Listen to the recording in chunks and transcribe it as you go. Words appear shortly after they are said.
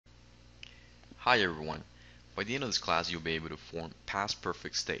Hi everyone. By the end of this class, you'll be able to form past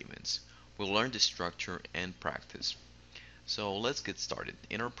perfect statements. We'll learn the structure and practice. So let's get started.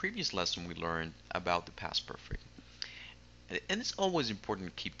 In our previous lesson, we learned about the past perfect. And it's always important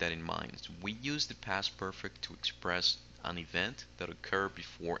to keep that in mind. We use the past perfect to express an event that occurred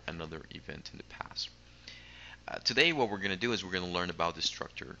before another event in the past. Today, what we're going to do is we're going to learn about the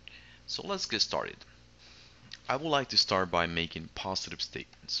structure. So let's get started. I would like to start by making positive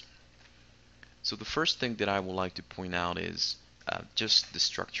statements. So the first thing that I would like to point out is just the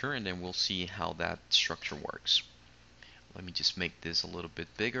structure, and then we'll see how that structure works. Let me just make this a little bit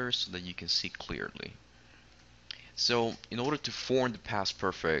bigger so that you can see clearly. So in order to form the past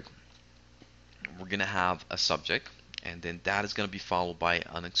perfect, we're going to have a subject, and then that is going to be followed by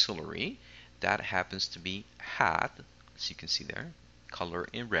an auxiliary. That happens to be had, as you can see there, color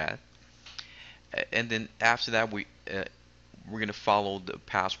in red. And then after that, we're going to follow the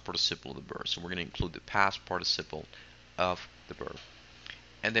past participle of the verb. So we're going to include the past participle of the verb.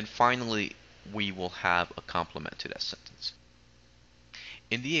 And then finally, we will have a complement to that sentence.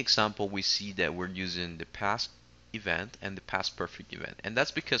 In the example, we see that we're using the past event and the past perfect event. And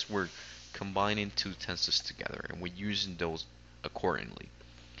that's because we're combining two tenses together and we're using those accordingly.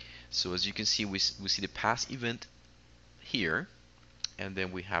 So as you can see, we see the past event here, and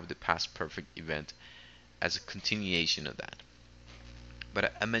then we have the past perfect event as a continuation of that.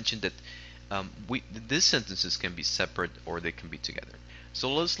 But I mentioned that these sentences can be separate or they can be together.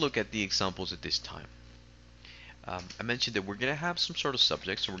 So let's look at the examples at this time. I mentioned that we're going to have some sort of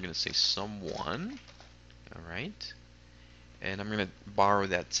subject, so we're going to say someone, all right? And I'm going to borrow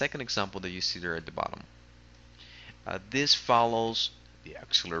that second example that you see there at the bottom. This follows the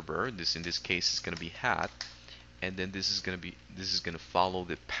auxiliary verb. This in this case is going to be had, and then this is going to follow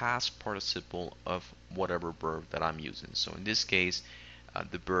the past participle of whatever verb that I'm using. So in this case,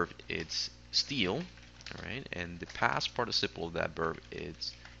 the verb is steal, all right, and the past participle of that verb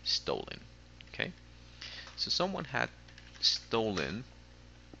is stolen. Okay, so someone had stolen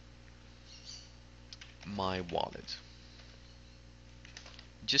my wallet.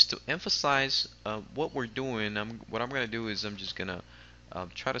 Just to emphasize what we're doing, what I'm gonna do is I'm just gonna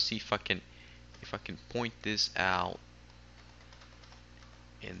try to see if I can point this out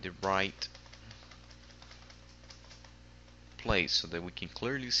in the right place so that we can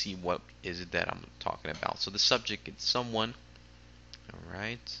clearly see what is it that I'm talking about. So the subject is someone. All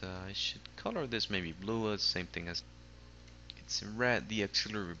right, I should color this maybe blue. Same thing as it's in red. The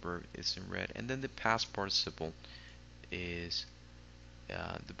auxiliary verb is in red, and then the past participle is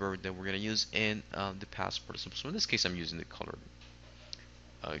the verb that we're going to use in the past participle. So in this case, I'm using the color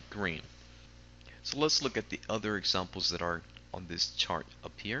green. So let's look at the other examples that are on this chart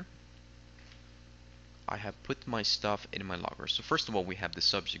up here. I have put my stuff in my locker. So first of all, we have the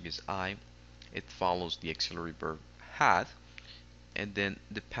subject is I. It follows the auxiliary verb had, and then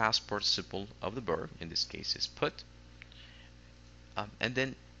the past participle of the verb, in this case is put, and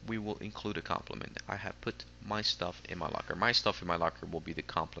then we will include a complement. I have put my stuff in my locker. My stuff in my locker will be the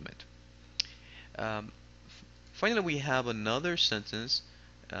complement. Um, Finally, we have another sentence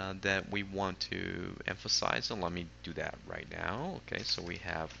that we want to emphasize, and let me do that right now. Okay, so we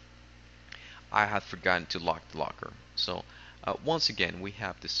have I had forgotten to lock the locker. So once again, we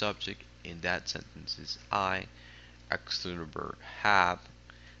have the subject in that sentence is I, auxiliary verb have,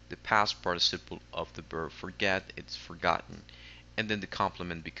 the past participle of the verb forget, it's forgotten, and then the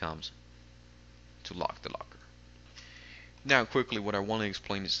complement becomes to lock the locker. Now, quickly, what I want to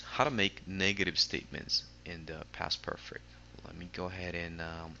explain is how to make negative statements in the past perfect. Let me go ahead and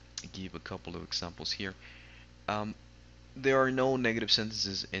give a couple of examples here. Um, there are no negative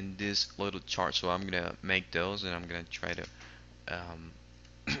sentences in this little chart, so I'm gonna make those and I'm gonna try to um,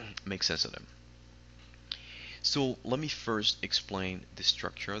 make sense of them. So let me first explain the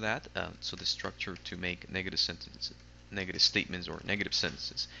structure of that. So the structure to make negative sentences, negative statements or negative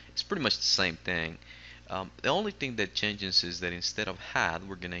sentences, it's pretty much the same thing. The only thing that changes is that instead of had,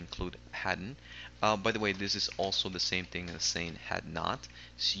 we're going to include hadn't. By the way, this is also the same thing as saying had not.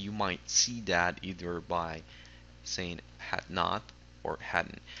 So you might see that either by saying had not or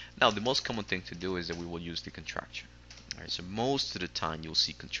hadn't. Now, the most common thing to do is that we will use the contraction. All right, so most of the time you'll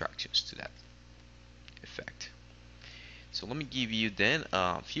see contractions to that effect. So let me give you then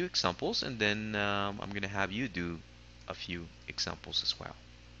a few examples, and then I'm going to have you do a few examples as well.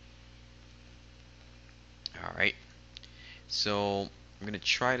 All right. So I'm going to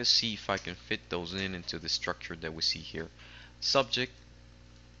try to see if I can fit those in into the structure that we see here. Subject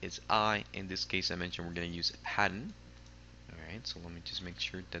is I. In this case, I mentioned we're going to use hadn't. All right. So let me just make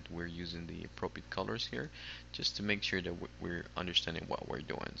sure that we're using the appropriate colors here, just to make sure that we're understanding what we're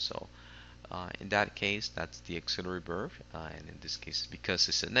doing. So In that case, that's the auxiliary verb, and in this case, because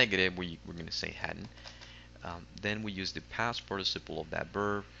it's a negative, we're going to say hadn't. Then we use the past participle of that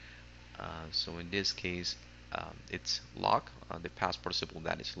verb. So in this case, it's lock. The past participle of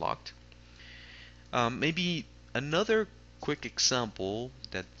that is locked. Maybe another quick example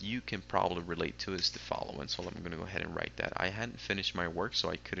that you can probably relate to is the following. So I'm going to go ahead and write that. I hadn't finished my work, so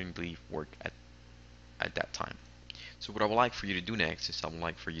I couldn't leave work at that time. So what I would like for you to do next is I would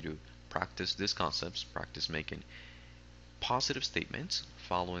like for you to practice these concepts, practice making positive statements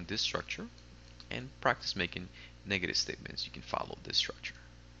following this structure, and practice making negative statements. You can follow this structure.